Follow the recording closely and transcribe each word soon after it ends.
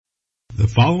The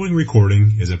following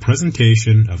recording is a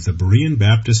presentation of the Berean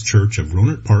Baptist Church of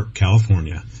Rohnert Park,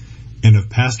 California, and of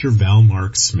Pastor Val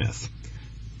Mark Smith.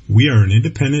 We are an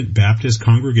independent Baptist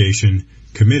congregation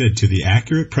committed to the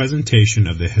accurate presentation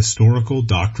of the historical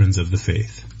doctrines of the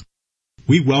faith.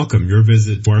 We welcome your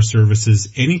visit to our services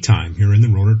anytime here in the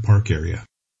Rohnert Park area.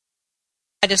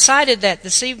 I decided that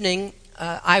this evening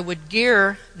I would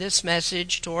gear this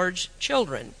message towards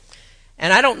children.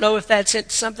 And I don't know if that's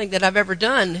something that I've ever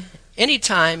done any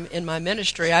time in my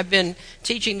ministry. I've been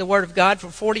teaching the Word of God for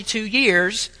 42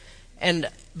 years, and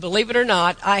believe it or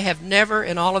not, I have never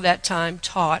in all of that time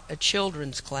taught a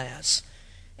children's class.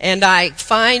 And I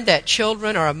find that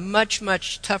children are a much,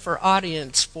 much tougher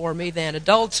audience for me than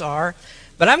adults are.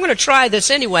 But I'm going to try this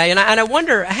anyway, and I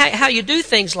wonder how you do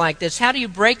things like this. How do you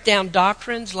break down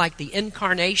doctrines like the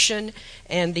incarnation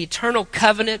and the eternal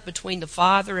covenant between the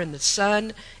Father and the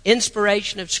Son,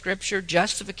 inspiration of Scripture,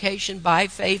 justification by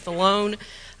faith alone,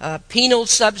 penal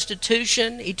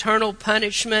substitution, eternal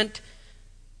punishment,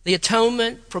 the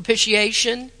atonement,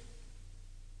 propitiation?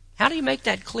 How do you make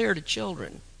that clear to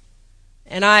children?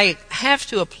 And I have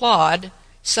to applaud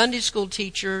Sunday school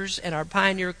teachers and our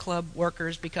Pioneer Club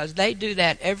workers, because they do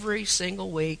that every single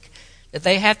week, that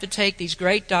they have to take these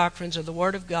great doctrines of the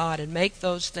Word of God and make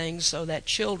those things so that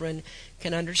children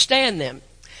can understand them.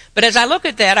 But as I look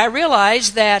at that, I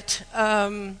realize that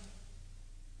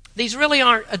these really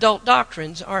aren't adult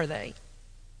doctrines, are they?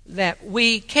 That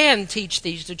we can teach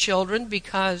these to children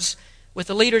because with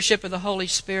the leadership of the Holy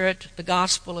Spirit, the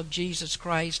gospel of Jesus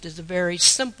Christ is a very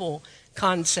simple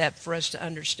concept for us to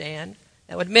understand.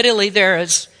 Now, admittedly, there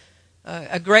is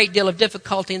a great deal of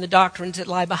difficulty in the doctrines that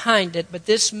lie behind it, but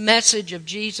this message of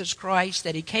Jesus Christ,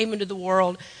 that He came into the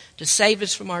world to save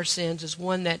us from our sins, is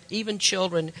one that even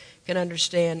children can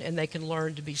understand and they can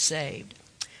learn to be saved.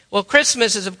 Well,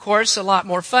 Christmas is, of course, a lot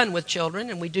more fun with children,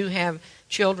 and we do have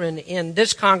children in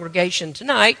this congregation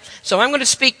tonight. So I'm going to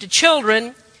speak to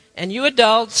children, and you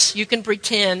adults, you can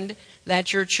pretend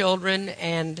that you're children,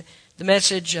 and the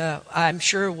message, I'm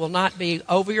sure, will not be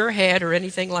over your head or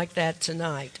anything like that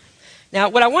tonight. Now,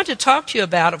 what I want to talk to you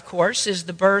about, of course, is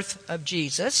the birth of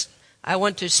Jesus. I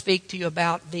want to speak to you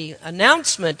about the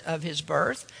announcement of His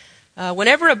birth.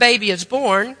 Whenever a baby is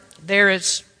born, there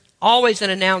is always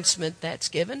an announcement that's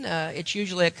given. It's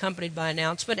usually accompanied by an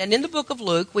announcement. And in the book of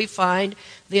Luke, we find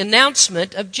the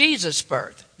announcement of Jesus'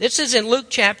 birth. This is in Luke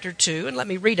chapter 2, and let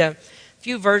me read a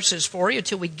few verses for you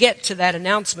until we get to that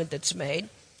announcement that's made.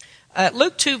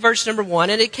 Luke 2, verse number 1,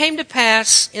 "And it came to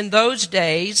pass in those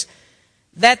days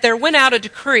that there went out a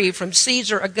decree from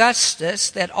Caesar Augustus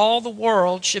that all the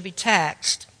world should be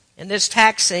taxed. And this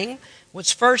taxing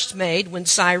was first made when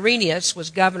Cyrenius was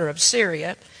governor of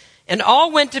Syria. And all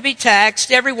went to be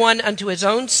taxed, every one unto his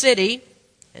own city.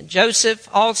 And Joseph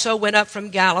also went up from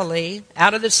Galilee,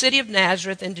 out of the city of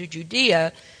Nazareth into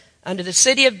Judea, unto the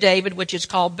city of David, which is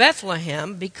called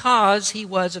Bethlehem, because he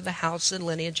was of the house and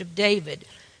lineage of David,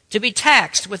 to be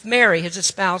taxed with Mary, his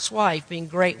espoused wife, being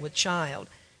great with child.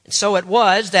 And so it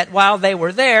was that while they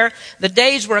were there, the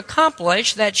days were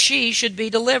accomplished that she should be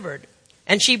delivered.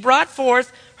 And she brought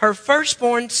forth her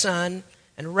firstborn son,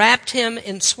 and wrapped him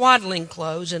in swaddling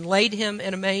clothes, and laid him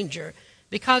in a manger,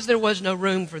 because there was no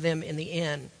room for them in the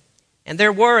inn. And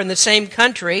there were in the same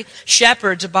country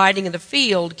shepherds abiding in the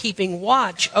field, keeping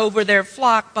watch over their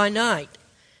flock by night.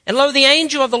 And lo, the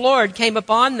angel of the Lord came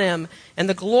upon them, and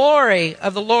the glory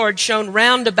of the Lord shone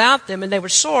round about them, and they were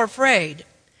sore afraid.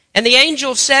 And the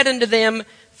angel said unto them,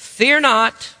 Fear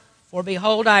not, for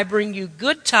behold, I bring you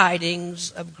good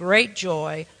tidings of great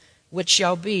joy, which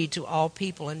shall be to all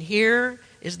people. And here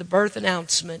is the birth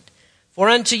announcement. For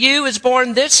unto you is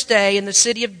born this day in the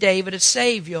city of David a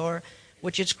Savior,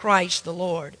 which is Christ the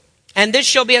Lord. And this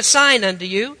shall be a sign unto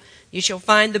you. You shall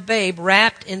find the babe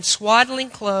wrapped in swaddling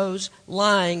clothes,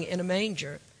 lying in a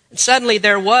manger. And suddenly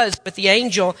there was with the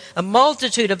angel a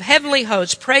multitude of heavenly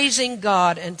hosts, praising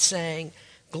God and saying,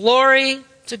 Glory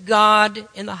to God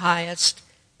in the highest,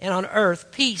 and on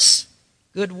earth peace,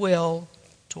 goodwill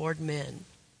toward men."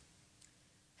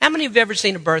 How many of you have ever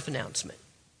seen a birth announcement?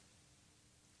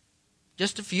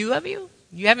 Just a few of you?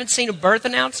 You haven't seen a birth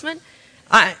announcement?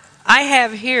 I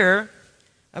have here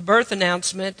a birth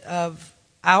announcement of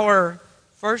our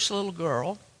first little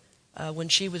girl when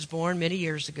she was born many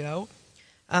years ago.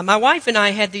 My wife and I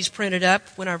had these printed up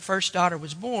when our first daughter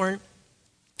was born,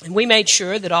 and we made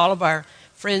sure that all of our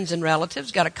friends and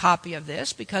relatives got a copy of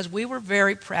this because we were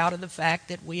very proud of the fact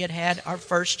that we had had our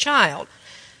first child.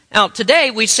 Now, today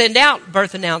we send out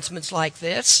birth announcements like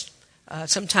this.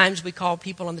 Sometimes we call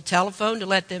people on the telephone to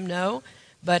let them know,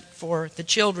 but for the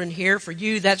children here, for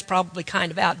you, that's probably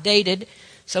kind of outdated,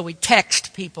 so we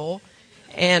text people.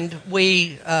 and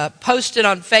we post it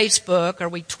on Facebook or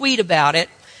we tweet about it.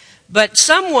 But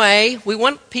some way we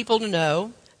want people to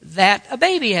know that a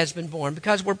baby has been born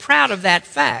because we're proud of that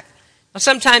fact. Now,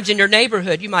 sometimes in your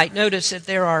neighborhood you might notice that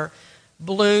there are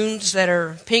balloons that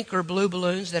are pink or blue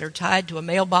balloons that are tied to a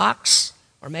mailbox,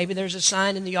 or maybe there's a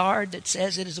sign in the yard that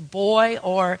says it is a boy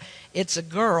or it's a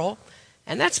girl.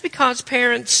 And that's because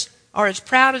parents are as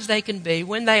proud as they can be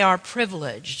when they are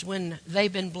privileged, when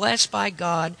they've been blessed by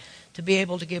God to be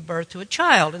able to give birth to a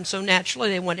child. And so naturally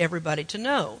they want everybody to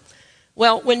know.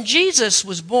 Well, when Jesus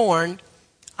was born,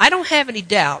 I don't have any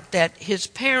doubt that his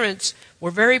parents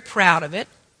were very proud of it,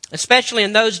 especially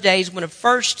in those days when a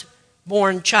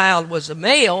firstborn child was a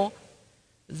male.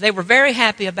 They were very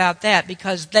happy about that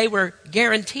because they were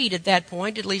guaranteed at that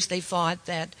point, at least they thought,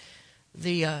 that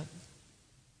the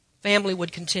family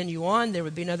would continue on. There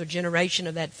would be another generation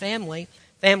of that family.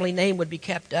 Family name would be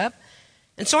kept up.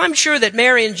 And so I'm sure that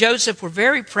Mary and Joseph were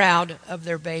very proud of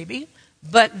their baby,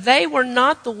 but they were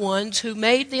not the ones who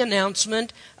made the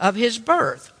announcement of his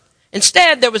birth.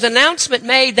 Instead, there was an announcement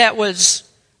made that was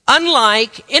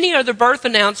unlike any other birth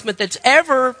announcement that's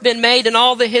ever been made in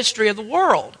all the history of the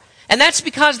world. And that's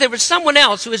because there was someone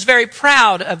else who was very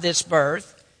proud of this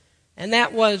birth, and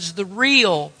that was the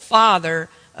real father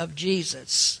of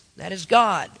Jesus. That is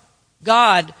God.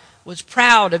 God was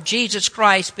proud of Jesus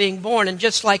Christ being born, and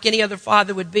just like any other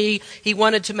father would be, he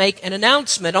wanted to make an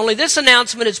announcement. Only this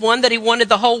announcement is one that he wanted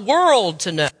the whole world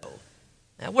to know.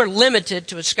 Now, we're limited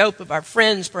to a scope of our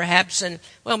friends, perhaps, and,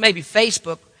 well, maybe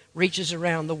Facebook reaches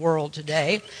around the world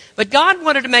today. But God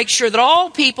wanted to make sure that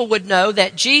all people would know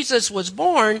that Jesus was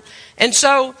born, and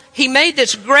so he made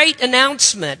this great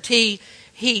announcement. He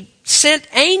sent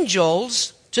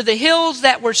angels to the hills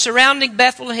that were surrounding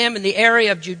Bethlehem in the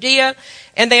area of Judea,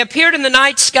 and they appeared in the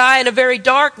night sky, in a very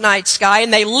dark night sky,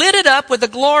 and they lit it up with the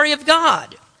glory of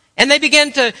God. And they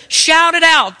began to shout it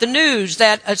out, the news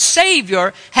that a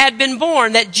Savior had been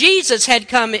born, that Jesus had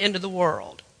come into the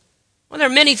world. Well, there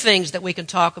are many things that we can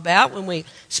talk about when we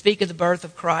speak of the birth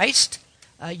of Christ.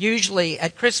 Usually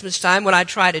at Christmas time, what I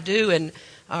try to do in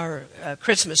our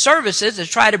Christmas services is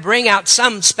try to bring out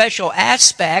some special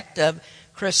aspect of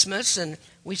Christmas, and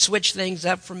we switch things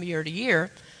up from year to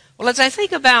year. Well, as I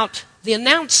think about the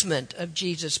announcement of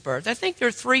Jesus' birth, I think there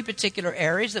are three particular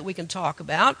areas that we can talk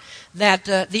about. That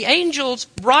the angels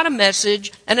brought a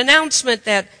message, an announcement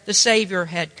that the Savior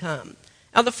had come.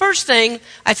 Now, the first thing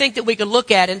I think that we can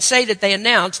look at and say that they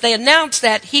announced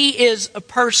that he is a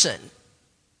person.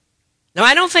 Now,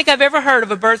 I don't think I've ever heard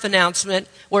of a birth announcement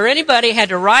where anybody had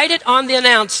to write it on the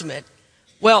announcement.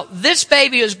 Well, this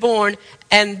baby is born,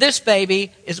 and this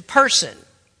baby is a person.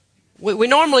 We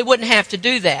normally wouldn't have to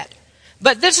do that.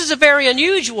 But this is a very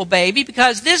unusual baby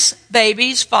because this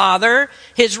baby's father,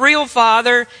 his real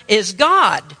father, is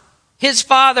God. His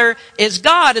father is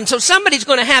God. And so somebody's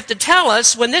going to have to tell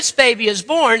us when this baby is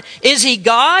born, is he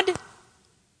God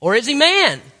or is he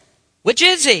man? Which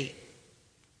is he?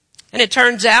 And it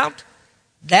turns out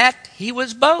that he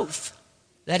was both.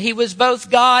 That he was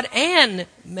both God and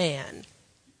man.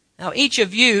 Now, each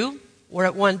of you were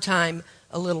at one time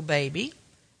a little baby.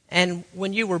 And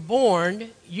when you were born,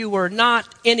 you were not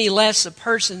any less a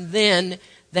person then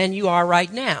than you are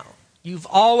right now. You've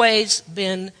always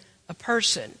been a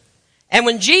person. And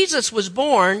when Jesus was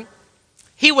born,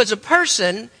 he was a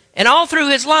person, and all through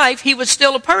his life, he was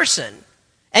still a person.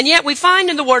 And yet we find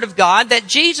in the Word of God that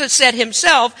Jesus said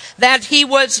himself that he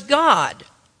was God.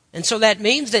 And so that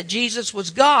means that Jesus was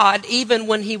God even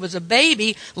when he was a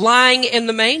baby lying in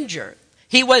the manger.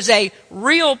 He was a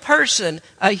real person,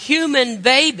 a human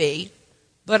baby,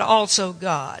 but also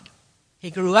God.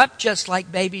 He grew up just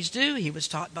like babies do. He was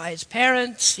taught by his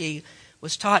parents. He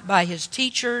was taught by his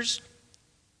teachers.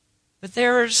 But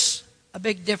there's a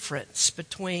big difference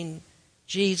between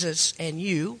Jesus and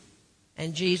you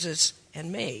and Jesus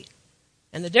and me.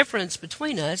 And the difference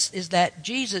between us is that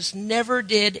Jesus never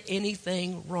did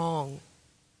anything wrong.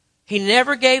 He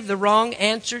never gave the wrong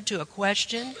answer to a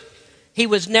question. He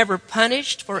was never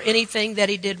punished for anything that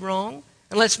he did wrong,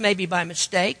 unless maybe by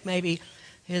mistake. Maybe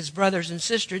his brothers and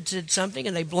sisters did something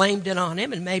and they blamed it on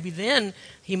him, and maybe then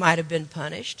he might have been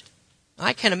punished.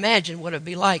 I can imagine what it would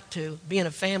be like to be in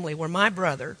a family where my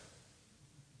brother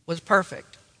was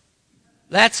perfect.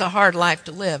 That's a hard life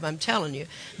to live, I'm telling you.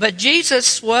 But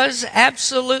Jesus was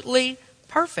absolutely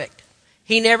perfect.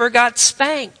 He never got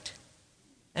spanked.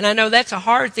 And I know that's a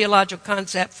hard theological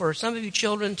concept for some of you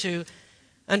children to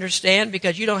understand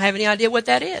because you don't have any idea what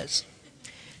that is.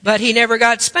 But he never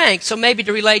got spanked. So maybe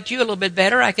to relate to you a little bit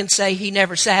better, I can say he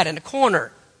never sat in a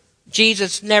corner.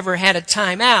 Jesus never had a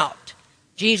time out.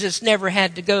 Jesus never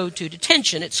had to go to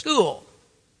detention at school.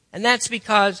 And that's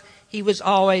because he was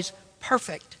always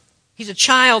perfect. He's a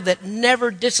child that never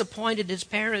disappointed his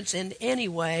parents in any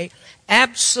way.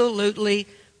 Absolutely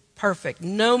perfect.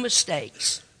 No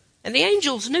mistakes. And the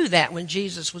angels knew that when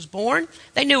Jesus was born.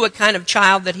 They knew what kind of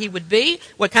child that he would be,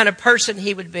 what kind of person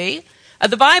he would be.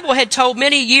 The Bible had told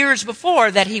many years before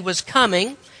that he was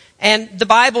coming, and the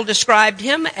Bible described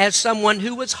him as someone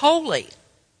who was holy.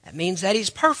 That means that he's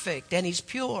perfect and he's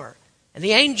pure. And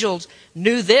the angels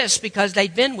knew this because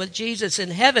they'd been with Jesus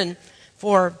in heaven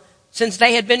since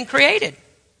they had been created.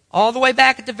 All the way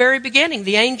back at the very beginning.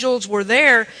 The angels were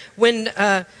there when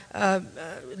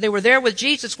they were there with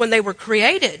Jesus when they were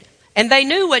created. And they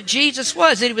knew what Jesus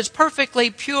was. That he was perfectly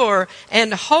pure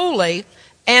and holy.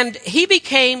 And he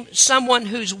became someone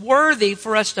who's worthy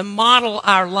for us to model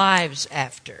our lives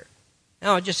after.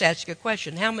 Now I'll just ask you a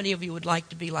question. How many of you would like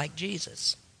to be like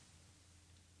Jesus?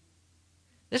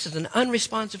 This is an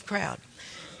unresponsive crowd.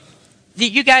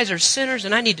 You guys are sinners,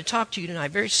 and I need to talk to you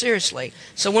tonight very seriously.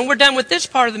 So when we're done with this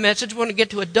part of the message, we're going to get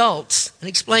to adults and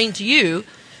explain to you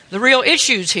the real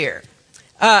issues here.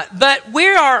 But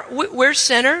we're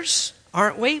sinners,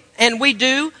 aren't we? And we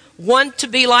do want to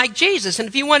be like Jesus. And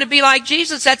if you want to be like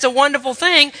Jesus, that's a wonderful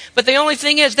thing. But the only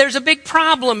thing is, there's a big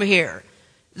problem here.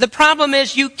 The problem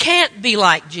is you can't be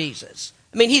like Jesus.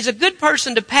 I mean, he's a good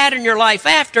person to pattern your life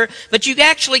after, but you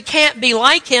actually can't be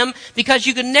like him because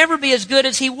you can never be as good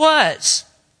as he was.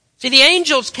 See, the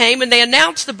angels came and they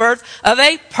announced the birth of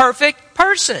a perfect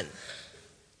person.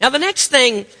 Now, the next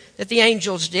thing that the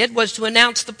angels did was to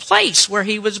announce the place where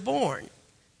he was born.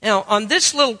 Now, on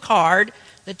this little card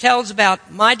that tells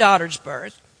about my daughter's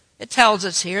birth, it tells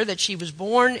us here that she was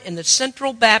born in the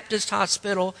Central Baptist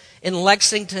Hospital in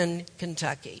Lexington,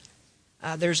 Kentucky.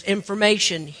 There's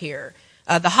information here.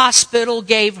 The hospital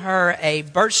gave her a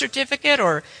birth certificate,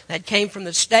 or that came from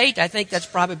the state. I think that's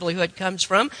probably who it comes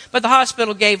from. But the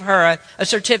hospital gave her a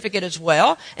certificate as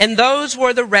well, and those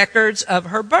were the records of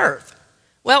her birth.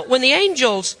 Well, when the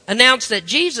angels announced that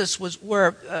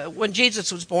when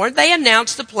Jesus was born, they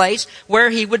announced the place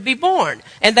where he would be born.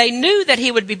 And they knew that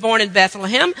he would be born in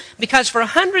Bethlehem because for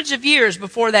hundreds of years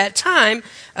before that time,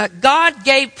 God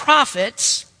gave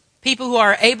prophets, people who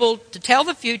are able to tell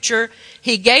the future,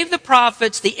 he gave the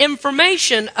prophets the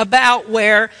information about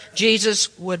where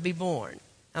Jesus would be born.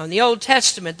 Now, in the Old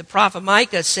Testament, the prophet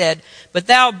Micah said, "But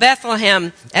thou,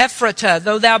 Bethlehem, Ephratah,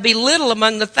 though thou be little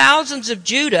among the thousands of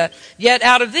Judah, yet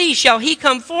out of thee shall he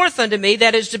come forth unto me,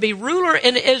 that is to be ruler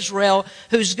in Israel,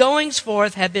 whose goings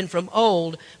forth have been from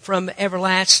old, from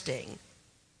everlasting."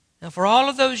 Now, for all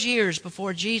of those years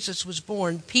before Jesus was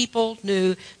born, people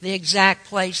knew the exact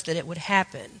place that it would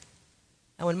happen.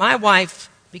 Now, when my wife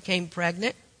became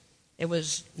pregnant, it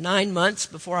was 9 months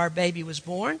before our baby was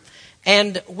born,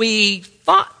 and we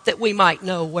thought that we might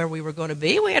know where we were going to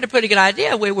be. We had a pretty good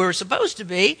idea where we were supposed to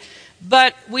be,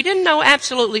 but we didn't know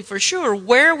absolutely for sure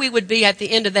where we would be at the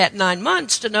end of that 9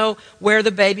 months to know where the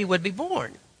baby would be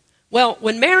born. Well,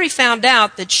 when Mary found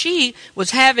out that she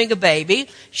was having a baby,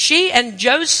 she and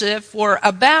Joseph were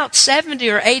about 70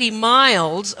 or 80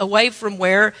 miles away from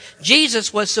where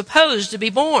Jesus was supposed to be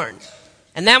born.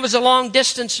 And that was a long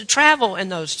distance to travel in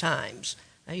those times.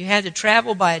 Now, you had to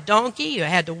travel by a donkey, you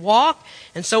had to walk,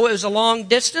 and so it was a long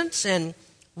distance and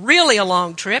really a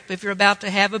long trip if you're about to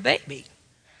have a baby.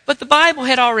 But the Bible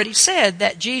had already said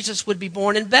that Jesus would be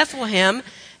born in Bethlehem,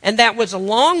 and that was a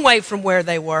long way from where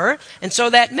they were, and so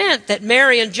that meant that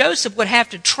Mary and Joseph would have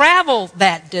to travel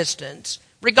that distance,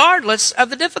 regardless of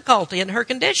the difficulty in her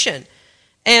condition.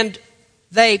 And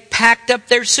they packed up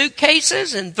their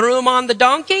suitcases and threw them on the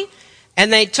donkey,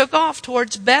 and they took off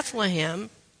towards Bethlehem,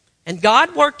 and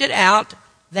God worked it out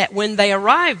that when they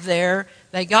arrived there,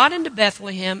 they got into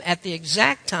Bethlehem at the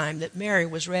exact time that Mary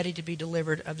was ready to be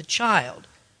delivered of the child.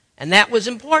 And that was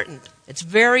important. It's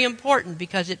very important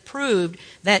because it proved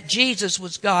that Jesus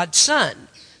was God's Son.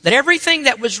 That everything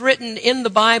that was written in the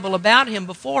Bible about him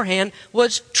beforehand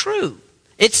was true.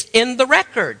 It's in the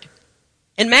record.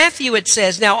 In Matthew it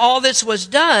says, "Now all this was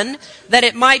done that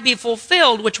it might be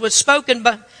fulfilled, which was spoken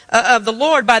of the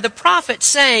Lord by the prophet,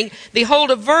 saying, Behold,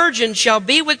 a virgin shall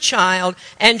be with child,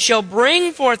 and shall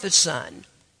bring forth a son,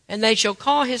 and they shall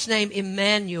call his name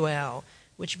Emmanuel,"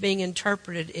 which being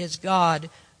interpreted is God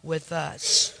with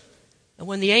us. And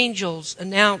when the angels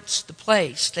announced the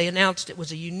place, they announced it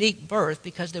was a unique birth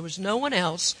because there was no one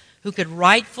else who could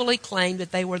rightfully claim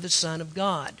that they were the Son of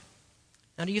God.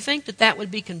 Now, do you think that that would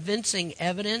be convincing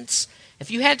evidence? If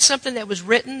you had something that was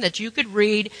written that you could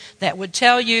read that would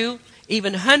tell you,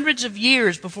 even hundreds of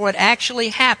years before it actually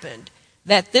happened,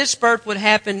 that this birth would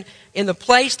happen in the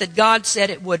place that God said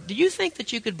it would, do you think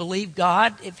that you could believe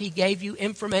God if he gave you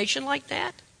information like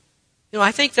that?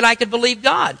 I think that I could believe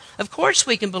God. Of course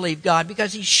we can believe God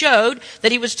because he showed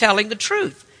that he was telling the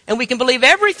truth. And we can believe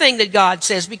everything that God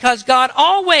says because God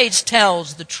always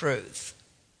tells the truth.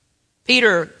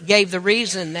 Peter gave the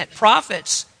reason that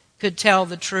prophets could tell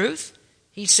the truth.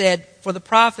 He said, "For the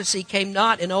prophecy came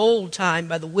not in old time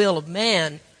by the will of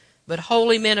man, but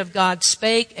holy men of God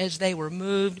spake as they were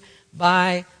moved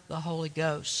by the Holy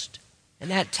Ghost."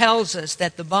 And that tells us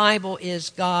that the Bible is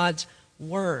God's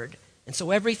Word. And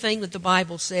so everything that the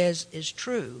Bible says is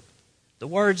true. The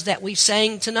words that we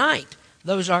sang tonight,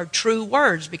 those are true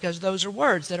words because those are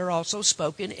words that are also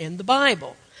spoken in the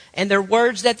Bible. And they're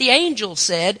words that the angels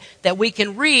said that we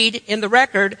can read in the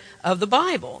record of the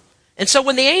Bible. And so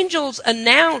when the angels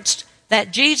announced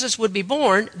that Jesus would be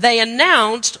born, they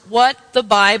announced what the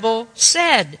Bible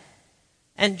said.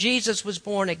 And Jesus was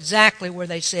born exactly where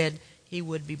they said he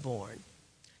would be born.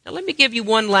 Now let me give you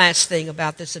one last thing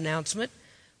about this announcement.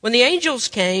 When the angels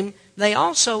came, they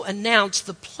also announced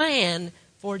the plan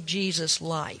for Jesus'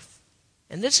 life.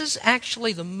 And this is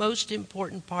actually the most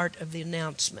important part of the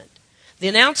announcement. The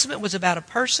announcement was about a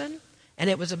person, and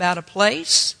it was about a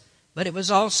place, but it was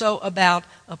also about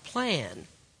a plan.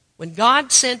 When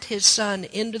God sent his Son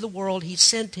into the world, he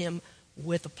sent him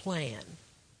with a plan.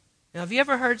 Now, have you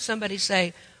ever heard somebody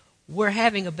say, "We're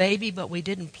having a baby, but we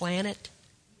didn't plan it"?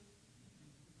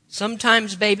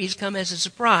 Sometimes babies come as a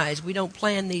surprise. We don't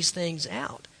plan these things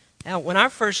out. Now, when our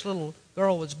first little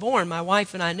girl was born, my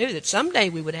wife and I knew that someday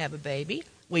we would have a baby.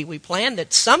 We planned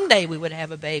that someday we would have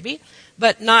a baby,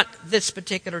 but not this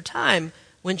particular time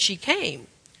when she came.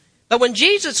 But when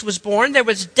Jesus was born, there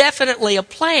was definitely a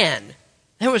plan.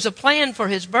 There was a plan for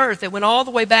his birth that went all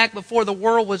the way back before the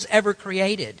world was ever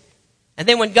created. And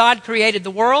then when God created the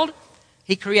world,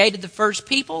 he created the first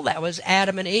people, that was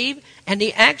Adam and Eve, and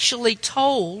he actually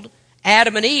told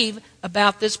Adam and Eve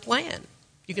about this plan.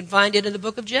 You can find it in the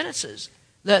book of Genesis.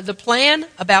 The plan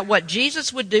about what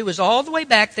Jesus would do is all the way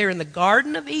back there in the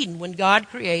Garden of Eden when God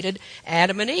created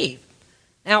Adam and Eve.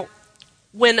 Now,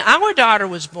 when our daughter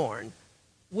was born,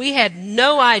 we had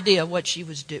no idea what she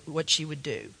would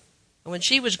do. And when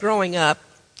she was growing up,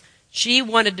 she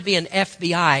wanted to be an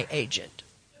FBI agent.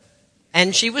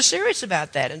 And she was serious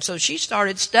about that. And so she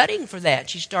started studying for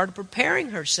that. She started preparing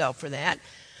herself for that.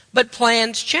 But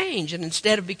plans changed. And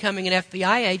instead of becoming an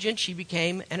FBI agent, she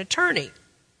became an attorney.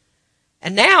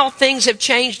 And now things have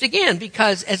changed again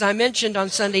because, as I mentioned on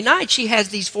Sunday night, she has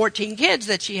these 14 kids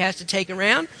that she has to take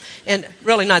around. And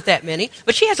really not that many,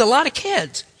 but she has a lot of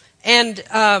kids. And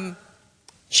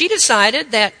she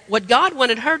decided that what God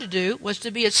wanted her to do was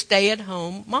to be a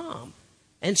stay-at-home mom.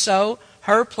 And so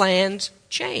her plans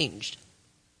changed.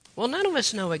 Well, none of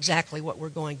us know exactly what we're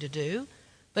going to do,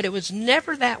 but it was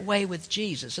never that way with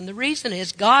Jesus. And the reason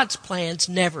is God's plans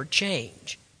never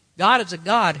change. God is a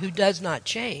God who does not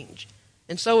change.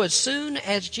 And so as soon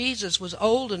as Jesus was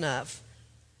old enough,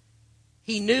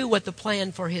 he knew what the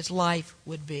plan for his life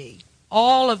would be.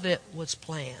 All of it was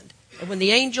planned. And when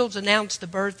the angels announced the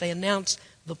birth, they announced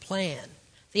the plan.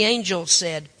 The angels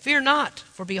said, "Fear not,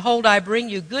 for behold, I bring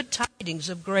you good tidings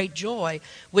of great joy,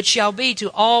 which shall be to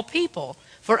all people.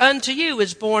 For unto you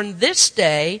is born this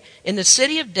day in the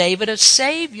city of David a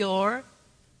Savior,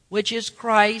 which is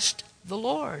Christ the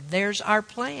Lord." There's our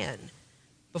plan.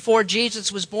 Before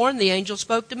Jesus was born, the angel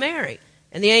spoke to Mary.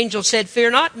 And the angel said,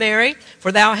 "Fear not, Mary,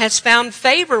 for thou hast found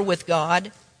favor with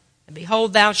God. And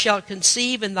behold, thou shalt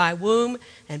conceive in thy womb,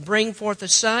 and bring forth a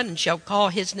son, and shalt call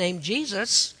his name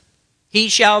Jesus. He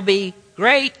shall be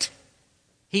great.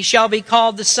 He shall be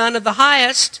called the Son of the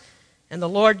Highest. And the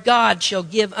Lord God shall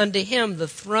give unto him the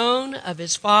throne of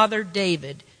his father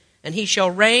David. And he shall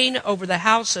reign over the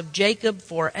house of Jacob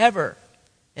forever.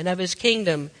 And of his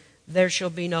kingdom there shall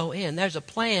be no end." There's a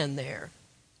plan there.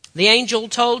 The angel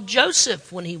told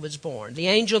Joseph when he was born. The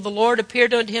angel of the Lord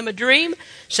appeared unto him a dream,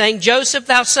 saying, "Joseph,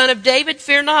 thou son of David,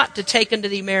 fear not to take unto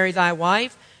thee Mary thy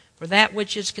wife, for that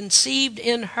which is conceived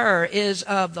in her is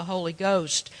of the Holy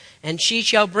Ghost. And she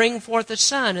shall bring forth a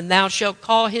son, and thou shalt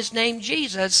call his name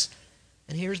Jesus."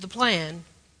 And here's the plan.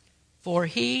 "For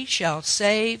he shall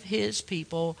save his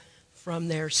people from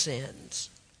their sins."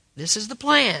 This is the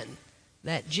plan,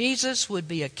 that Jesus would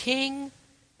be a king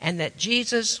and that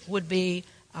Jesus would be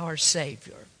our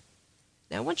Savior.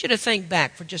 Now I want you to think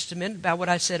back for just a minute about what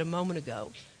I said a moment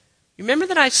ago. You remember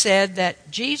that I said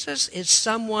that Jesus is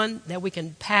someone that we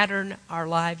can pattern our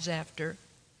lives after?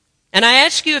 And I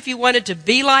asked you if you wanted to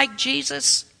be like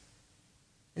Jesus.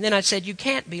 And then I said you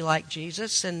can't be like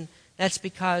Jesus, and that's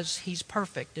because he's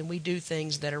perfect and we do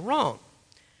things that are wrong.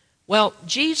 Well,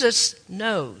 Jesus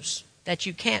knows that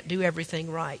you can't do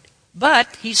everything right,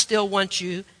 but he still wants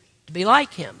you to be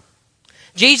like him.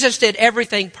 Jesus did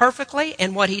everything perfectly,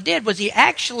 and what he did was he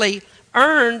actually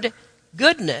earned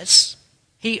goodness.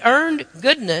 He earned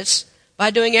goodness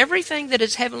by doing everything that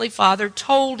his heavenly Father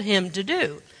told him to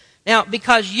do. Now,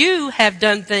 because you have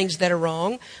done things that are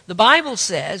wrong, the Bible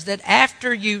says that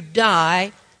after you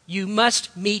die, you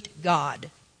must meet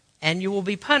God, and you will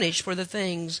be punished for the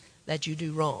things that you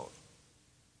do wrong.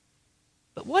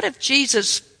 But what if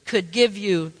Jesus could give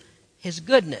you his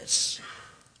goodness?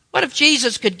 What if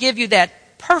Jesus could give you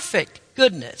that perfect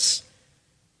goodness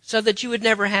so that you would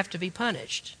never have to be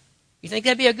punished? You think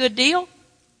that'd be a good deal?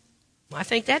 I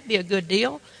think that'd be a good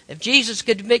deal. If Jesus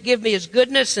could give me his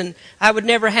goodness and I would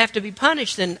never have to be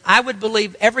punished, then I would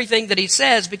believe everything that he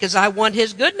says because I want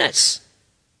his goodness.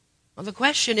 Well, the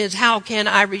question is, how can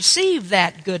I receive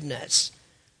that goodness?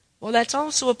 Well, that's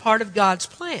also a part of God's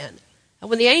plan. And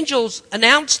when the angels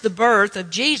announced the birth of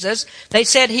Jesus, they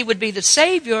said he would be the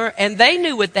Savior, and they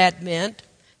knew what that meant.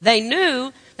 They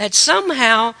knew that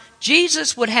somehow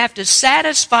Jesus would have to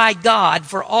satisfy God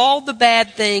for all the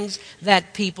bad things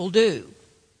that people do.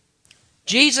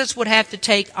 Jesus would have to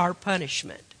take our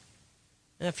punishment.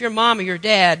 And if your mom or your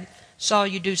dad saw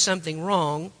you do something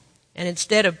wrong, and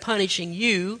instead of punishing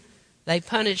you, they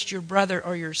punished your brother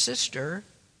or your sister,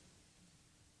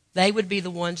 they would be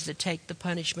the ones that take the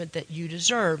punishment that you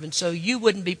deserve. And so you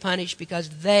wouldn't be punished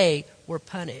because they were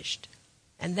punished.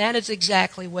 And that is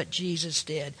exactly what Jesus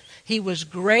did. He was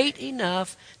great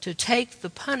enough to take the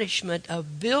punishment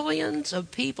of billions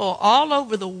of people all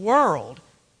over the world.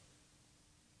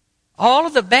 All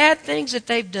of the bad things that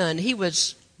they've done, he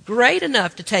was great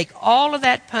enough to take all of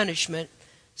that punishment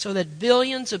so that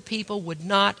billions of people would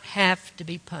not have to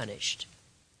be punished.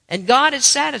 And God is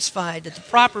satisfied that the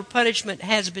proper punishment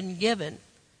has been given.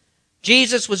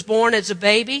 Jesus was born as a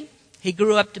baby. He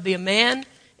grew up to be a man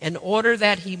in order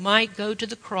that he might go to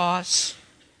the cross.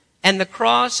 And the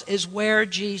cross is where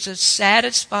Jesus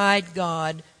satisfied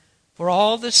God for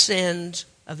all the sins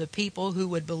of the people who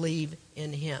would believe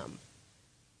in him.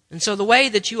 And so the way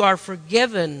that you are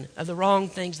forgiven of the wrong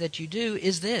things that you do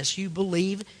is this: you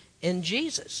believe in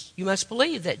Jesus. You must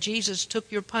believe that Jesus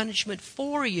took your punishment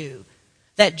for you,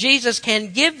 that Jesus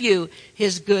can give you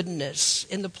his goodness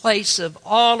in the place of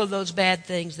all of those bad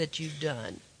things that you've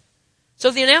done.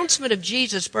 So the announcement of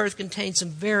Jesus' birth contains some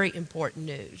very important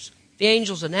news. The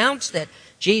angels announced that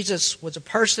Jesus was a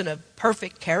person of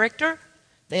perfect character.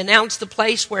 They announced the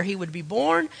place where he would be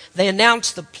born. They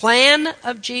announced the plan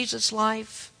of Jesus'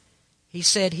 life. He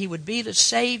said he would be the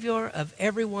Savior of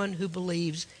everyone who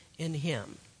believes in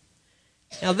him.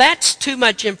 Now that's too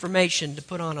much information to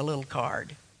put on a little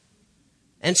card.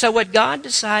 And so what God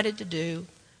decided to do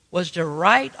was to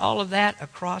write all of that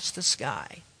across the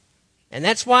sky. And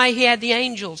that's why he had the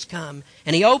angels come.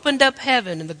 And he opened up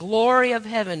heaven and the glory of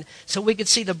heaven so we could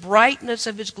see the brightness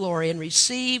of his glory and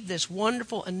receive this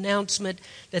wonderful announcement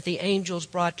that the angels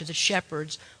brought to the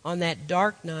shepherds on that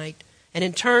dark night. And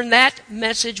in turn, that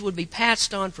message would be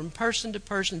passed on from person to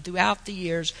person throughout the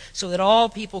years so that all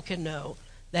people can know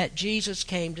that Jesus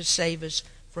came to save us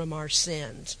from our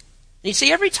sins. And you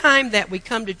see, every time that we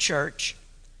come to church,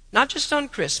 not just on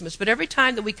Christmas, but every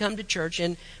time that we come to church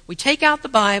and we take out the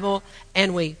Bible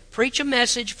and we preach a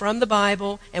message from the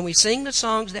Bible and we sing the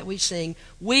songs that we sing,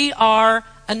 we are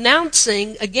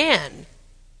announcing again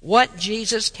what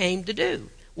Jesus came to do.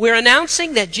 We're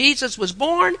announcing that Jesus was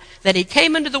born, that he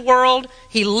came into the world,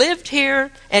 he lived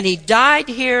here, and he died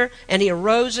here, and he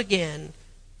arose again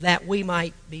that we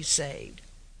might be saved.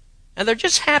 Now there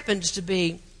just happens to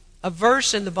be a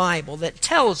verse in the Bible that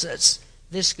tells us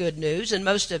this good news, and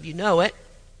most of you know it.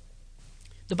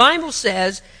 The Bible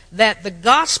says that the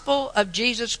gospel of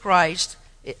Jesus Christ,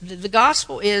 the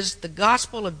gospel is the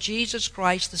gospel of Jesus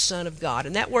Christ, the Son of God.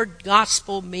 And that word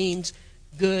gospel means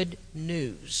good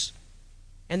news.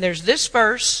 And there's this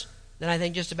verse that I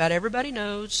think just about everybody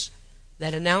knows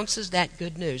that announces that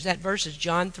good news. That verse is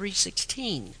John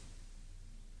 3:16.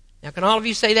 Now can all of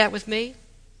you say that with me?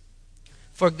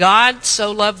 For God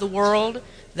so loved the world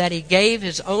that he gave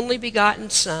his only begotten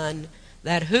Son,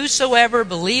 that whosoever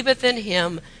believeth in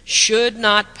him should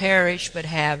not perish but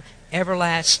have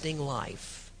everlasting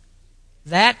life.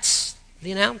 That's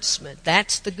the announcement.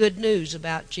 That's the good news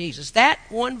about Jesus. That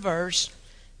one verse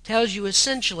tells you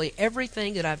essentially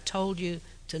everything that I've told you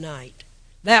tonight.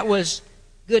 That was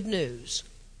good news.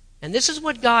 And this is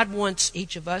what God wants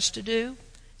each of us to do.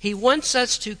 He wants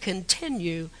us to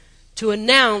continue to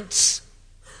announce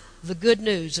the good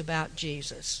news about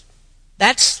Jesus.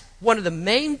 That's one of the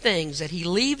main things that he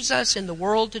leaves us in the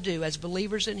world to do as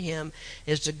believers in him,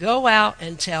 is to go out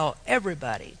and tell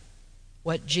everybody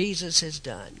what Jesus has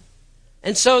done.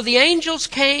 And so the angels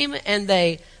came and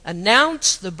they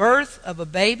announced the birth of a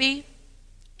baby.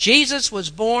 Jesus was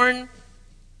born,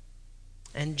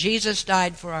 and Jesus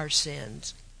died for our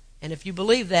sins. And if you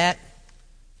believe that,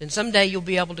 then someday you'll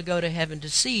be able to go to heaven to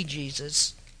see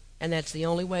Jesus, and that's the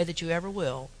only way that you ever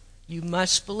will. You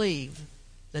must believe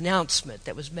the announcement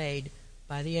that was made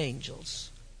by the angels.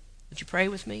 Would you pray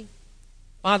with me?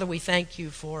 Father, we thank you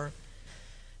for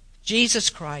Jesus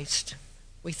Christ.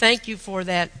 We thank you for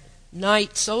that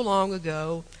night so long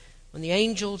ago when the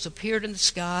angels appeared in the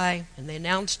sky and they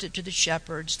announced it to the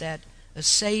shepherds that a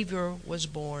Savior was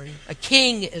born, a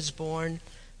King is born,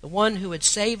 the one who would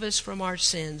save us from our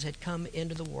sins had come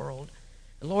into the world.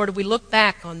 And Lord, we look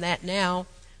back on that now,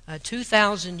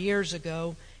 2,000 years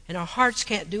ago, and our hearts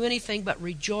can't do anything but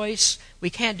rejoice. We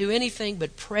can't do anything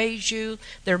but praise you.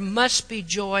 There must be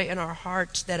joy in our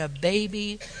hearts that a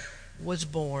baby was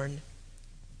born.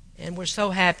 And we're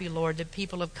so happy, Lord, that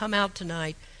people have come out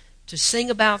tonight to sing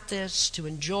about this, to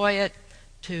enjoy it,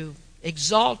 to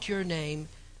exalt your name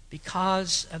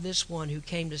because of this one who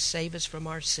came to save us from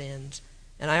our sins.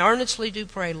 And I earnestly do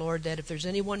pray, Lord, that if there's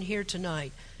anyone here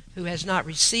tonight who has not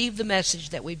received the message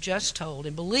that we've just told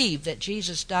and believed that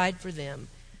Jesus died for them,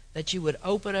 that you would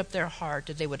open up their heart,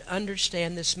 that they would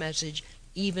understand this message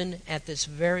even at this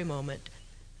very moment.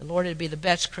 And Lord, it'd be the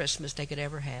best Christmas they could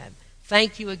ever have.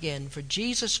 Thank you again for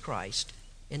Jesus Christ.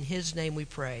 In his name we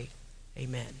pray.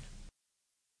 Amen.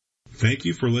 Thank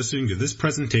you for listening to this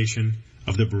presentation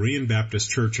of the Berean Baptist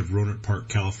Church of Rohnert Park,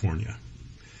 California.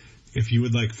 If you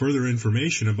would like further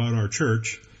information about our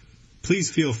church,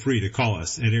 please feel free to call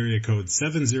us at area code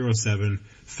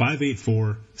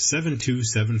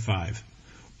 707-584-7275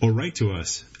 or write to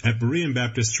us at Berean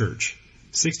Baptist Church,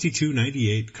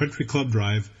 6298 Country Club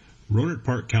Drive, Rohnert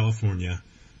Park, California,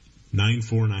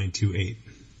 94928.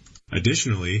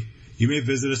 Additionally, you may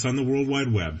visit us on the World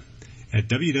Wide Web at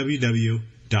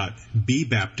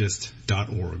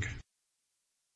www.bbaptist.org.